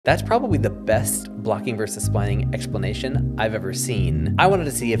That's probably the best blocking versus splining explanation I've ever seen. I wanted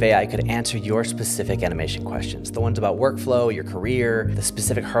to see if AI could answer your specific animation questions, the ones about workflow, your career, the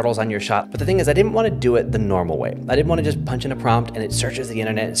specific hurdles on your shot. But the thing is, I didn't want to do it the normal way. I didn't want to just punch in a prompt and it searches the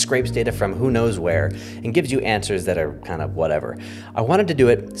internet, it scrapes data from who knows where, and gives you answers that are kind of whatever. I wanted to do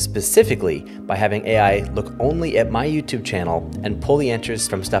it specifically by having AI look only at my YouTube channel and pull the answers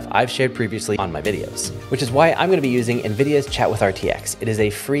from stuff I've shared previously on my videos. Which is why I'm going to be using NVIDIA's Chat with RTX. It is a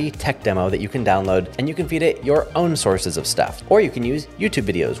free tech demo that you can download and you can feed it your own sources of stuff. Or you can use YouTube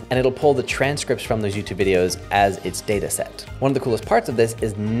videos and it'll pull the transcripts from those YouTube videos as its data set. One of the coolest parts of this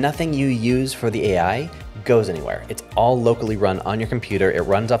is nothing you use for the AI goes anywhere. It's all locally run on your computer. It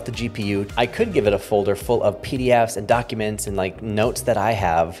runs off the GPU. I could give it a folder full of PDFs and documents and like notes that I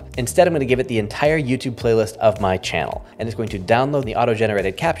have. Instead, I'm going to give it the entire YouTube playlist of my channel, and it's going to download the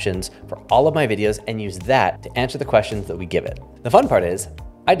auto-generated captions for all of my videos and use that to answer the questions that we give it. The fun part is,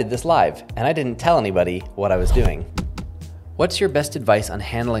 I did this live and I didn't tell anybody what I was doing. What's your best advice on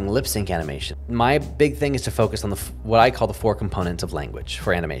handling lip sync animation? My big thing is to focus on what I call the 4 components of language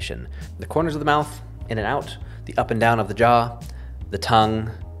for animation. The corners of the mouth, in and out, the up and down of the jaw, the tongue,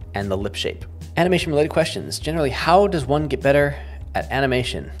 and the lip shape. Animation related questions. Generally, how does one get better at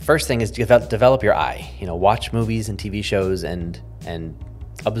animation? First thing is develop your eye. Watch movies and TV shows and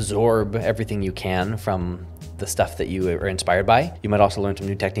absorb everything you can from the stuff that you are inspired by. You might also learn some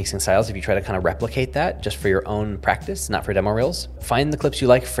new techniques and styles if you try to kind of replicate that just for your own practice, not for demo reels. Find the clips you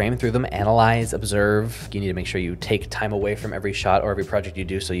like, frame through them, analyze, observe. You need to make sure you take time away from every shot or every project you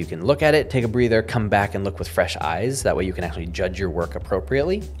do so you can look at it, take a breather, come back and look with fresh eyes. That way you can actually judge your work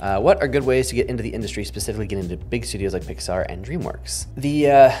appropriately. What are good ways to get into the industry, specifically get into big studios like Pixar and DreamWorks?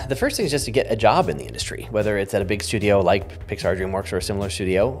 The first thing is just to get a job in the industry, whether it's at a big studio like Pixar, DreamWorks, or a similar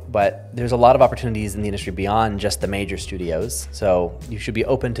studio, but there's a lot of opportunities in the industry beyond just the major studios, so you should be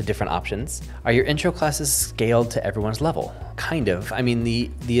open to different options. Are your intro classes scaled to everyone's level? Kind of. I mean, the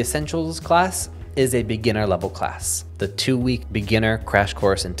Essentials class is a beginner level class. The 2-week beginner crash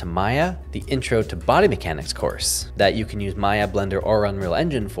course into Maya, the Intro to Body Mechanics course that you can use Maya, Blender, or Unreal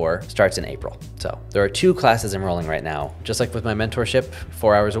Engine for, starts in April. So there are 2 classes enrolling right now. Just like with my mentorship,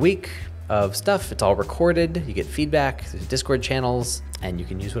 4 hours a week of stuff. It's all recorded, you get feedback, there's Discord channels, and you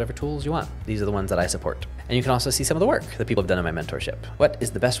can use whatever tools you want. These are the ones that I support. And you can also see some of the work that people have done in my mentorship. What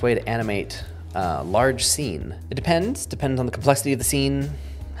is the best way to animate a large scene? It depends on the complexity of the scene,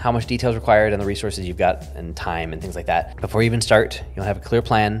 how much detail is required, and the resources you've got, and time, and things like that. Before you even start, you'll have a clear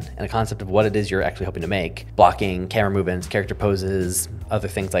plan and a concept of what it is you're actually hoping to make. Blocking, camera movements, character poses, other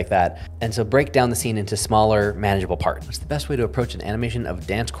things like that. And so break down the scene into smaller, manageable parts. What's the best way to approach an animation of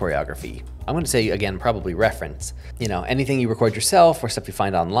dance choreography? I'm going to say, again, probably reference. Anything you record yourself or stuff you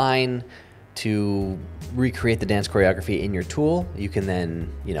find online to recreate the dance choreography in your tool. You can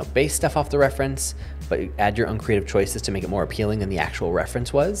then, base stuff off the reference, but add your own creative choices to make it more appealing than the actual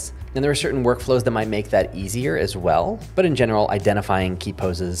reference was. And there are certain workflows that might make that easier as well. But in general, identifying key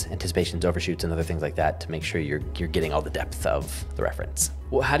poses, anticipations, overshoots, and other things like that to make sure you're getting all the depth of the reference.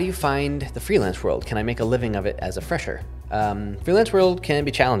 Well, how do you find the freelance world? Can I make a living of it as a fresher? Freelance world can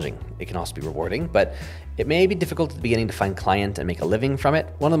be challenging. It can also be rewarding, but it may be difficult at the beginning to find client and make a living from it.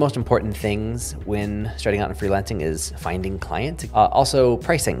 One of the most important things when starting out in freelancing is finding clients. Also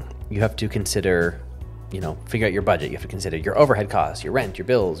pricing. You have to consider, figure out your budget. You have to consider your overhead costs, your rent, your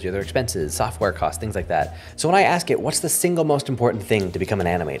bills, your other expenses, software costs, things like that. So when I ask it, what's the single most important thing to become an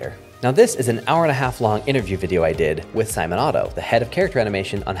animator? Now this is an 1.5 hour long interview video I did with Simon Otto, the head of character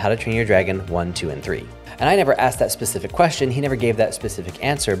animation on How to Train Your Dragon 1, 2, and 3. And I never asked that specific question, he never gave that specific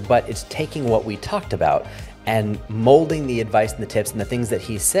answer, but it's taking what we talked about and molding the advice and the tips and the things that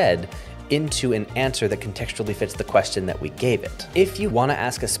he said into an answer that contextually fits the question that we gave it. If you want to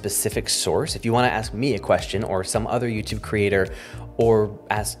ask a specific source, if you want to ask me a question or some other YouTube creator, or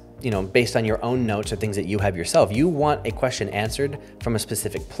ask, based on your own notes or things that you have yourself, you want a question answered from a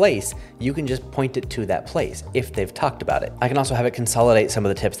specific place, you can just point it to that place if they've talked about it. I can also have it consolidate some of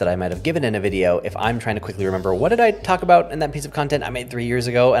the tips that I might have given in a video if I'm trying to quickly remember, what did I talk about in that piece of content I made 3 years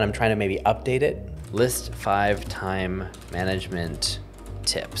ago and I'm trying to maybe update it. List 5 time management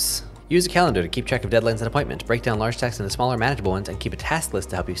tips. Use a calendar to keep track of deadlines and appointments. Break down large tasks into smaller, manageable ones, and keep a task list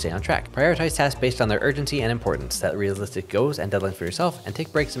to help you stay on track. Prioritize tasks based on their urgency and importance. Set realistic goals and deadlines for yourself, and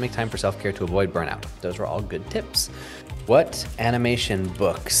take breaks and make time for self-care to avoid burnout. Those were all good tips. What animation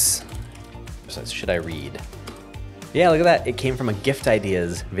books should I read? Yeah, look at that. It came from a gift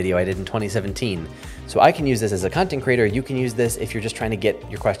ideas video I did in 2017. So I can use this as a content creator. You can use this if you're just trying to get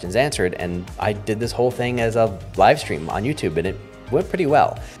your questions answered. And I did this whole thing as a live stream on YouTube, and it went pretty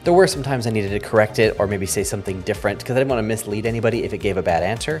well. There were some times I needed to correct it or maybe say something different because I didn't want to mislead anybody if it gave a bad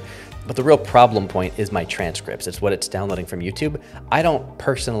answer. But the real problem point is my transcripts. It's what it's downloading from YouTube. I don't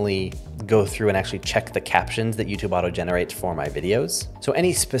personally go through and actually check the captions that YouTube auto-generates for my videos. So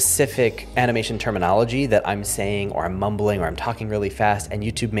any specific animation terminology that I'm saying or I'm mumbling or I'm talking really fast and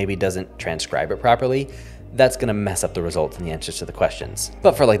YouTube maybe doesn't transcribe it properly, that's gonna mess up the results and the answers to the questions.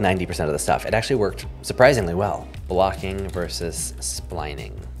 But for like 90% of the stuff, it actually worked surprisingly well. Blocking versus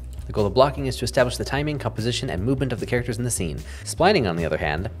splining. The goal of blocking is to establish the timing, composition, and movement of the characters in the scene. Splining, on the other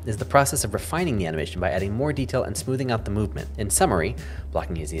hand, is the process of refining the animation by adding more detail and smoothing out the movement. In summary,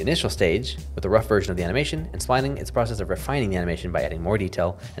 blocking is the initial stage with a rough version of the animation, and splining is the process of refining the animation by adding more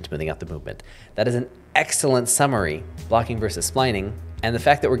detail and smoothing out the movement. That is an excellent summary, blocking versus splining. And the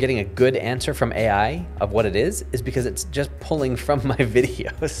fact that we're getting a good answer from AI of what it is because it's just pulling from my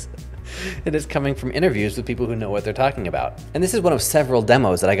videos. It is coming from interviews with people who know what they're talking about. And this is one of several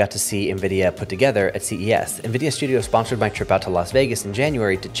demos that I got to see NVIDIA put together at CES. NVIDIA Studio sponsored my trip out to Las Vegas in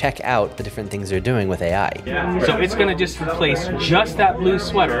January to check out the different things they're doing with AI. So it's going to just replace just that blue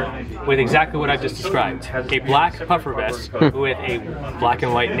sweater with exactly what I've just described. A black puffer vest with a black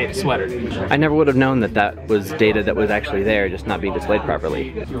and white knit sweater. I never would have known that that was data that was actually there, just not being displayed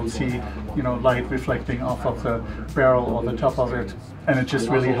properly. You'll see, light reflecting off of the barrel or the top of it, and it just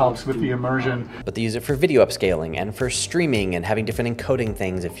really helps with the immersion. But they use it for video upscaling and for streaming and having different encoding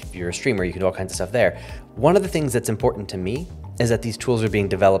things. If you're a streamer, you can do all kinds of stuff there. One of the things that's important to me is that these tools are being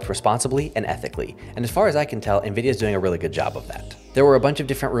developed responsibly and ethically. And as far as I can tell, NVIDIA is doing a really good job of that. There were a bunch of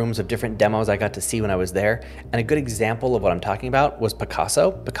different rooms of different demos I got to see when I was there. And a good example of what I'm talking about was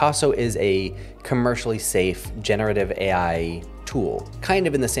Picasso. Picasso is a commercially safe generative AI tool, kind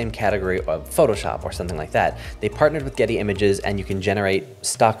of in the same category of Photoshop or something like that. They partnered with Getty Images and you can generate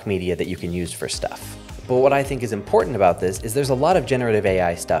stock media that you can use for stuff. But what I think is important about this is there's a lot of generative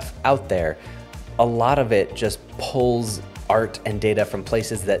AI stuff out there. A lot of it just pulls art and data from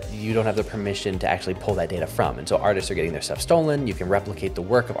places that you don't have the permission to actually pull that data from. And so artists are getting their stuff stolen. You can replicate the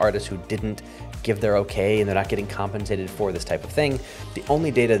work of artists who didn't give their okay and they're not getting compensated for this type of thing. The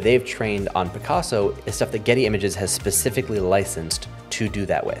only data they've trained on Picasso is stuff that Getty Images has specifically licensed to do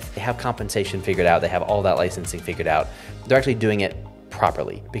that with. They have compensation figured out. They have all that licensing figured out. They're actually doing it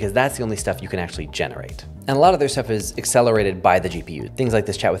properly because that's the only stuff you can actually generate. And a lot of their stuff is accelerated by the GPU. Things like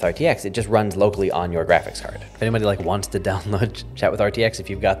this Chat with RTX, it just runs locally on your graphics card. If anybody wants to download Chat with RTX, if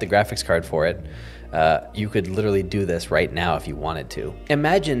you've got the graphics card for it, you could literally do this right now if you wanted to.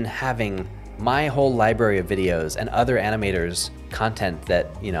 Imagine having my whole library of videos and other animators' content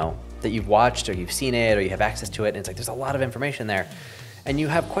that, that you've watched or you've seen it or you have access to it. And it's like, there's a lot of information there. And you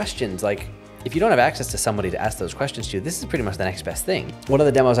have questions like, if you don't have access to somebody to ask those questions to, this is pretty much the next best thing. One of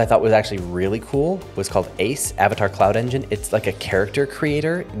the demos I thought was actually really cool was called ACE, Avatar Cloud Engine. It's like a character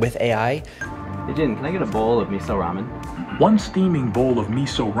creator with AI. Hey Jin, can I get a bowl of miso ramen? One steaming bowl of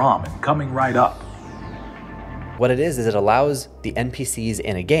miso ramen coming right up. What it is it allows the NPCs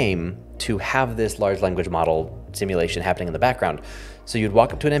in a game to have this large language model simulation happening in the background. So you'd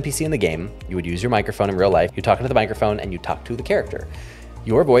walk up to an NPC in the game, you would use your microphone in real life, you talk into the microphone and you talk to the character.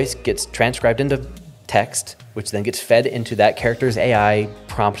 Your voice gets transcribed into text, which then gets fed into that character's AI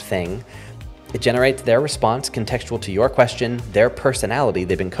prompt thing. It generates their response contextual to your question, their personality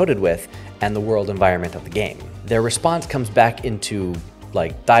they've been coded with, and the world environment of the game. Their response comes back into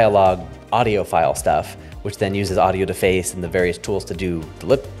dialogue, audio file stuff, which then uses audio to face and the various tools to do the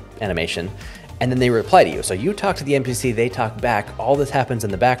lip animation. And then they reply to you. So you talk to the NPC, they talk back, all this happens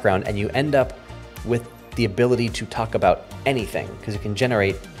in the background, and you end up with the ability to talk about anything because you can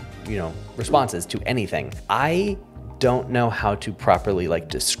generate, responses to anything. I don't know how to properly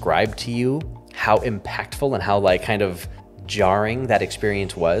describe to you how impactful and how kind of jarring that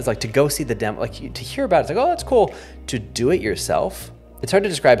experience was. To go see the demo, to hear about it, it's like, oh, that's cool. To do it yourself, it's hard to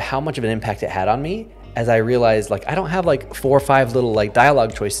describe how much of an impact it had on me as I realized I don't have 4 or 5 little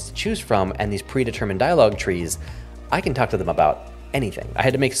dialogue choices to choose from and these predetermined dialogue trees. I can talk to them about anything. I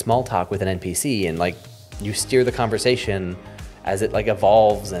had to make small talk with an NPC and you steer the conversation as it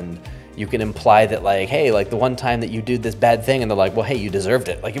evolves and you can imply that hey, the one time that you did this bad thing and they're like, well, hey, you deserved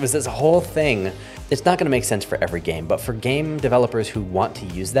it. It was this whole thing. It's not gonna make sense for every game, but for game developers who want to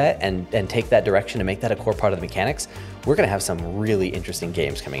use that and take that direction and make that a core part of the mechanics, we're gonna have some really interesting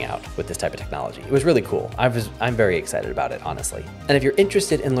games coming out with this type of technology. It was really cool. I'm very excited about it, honestly. And if you're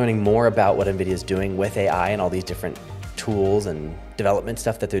interested in learning more about what NVIDIA is doing with AI and all these different tools and development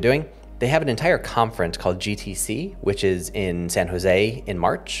stuff that they're doing, they have an entire conference called GTC, which is in San Jose in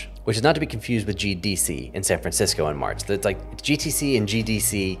March, which is not to be confused with GDC in San Francisco in March. It's GTC and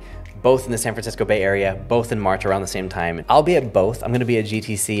GDC both in the San Francisco Bay Area, both in March around the same time. I'll be at both. I'm gonna be at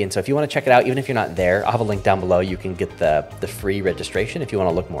GTC, and so if you wanna check it out, even if you're not there, I'll have a link down below. You can get the free registration if you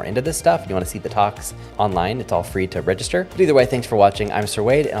wanna look more into this stuff. If you wanna see the talks online, it's all free to register. But either way, thanks for watching. I'm Sir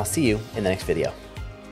Wade, and I'll see you in the next video.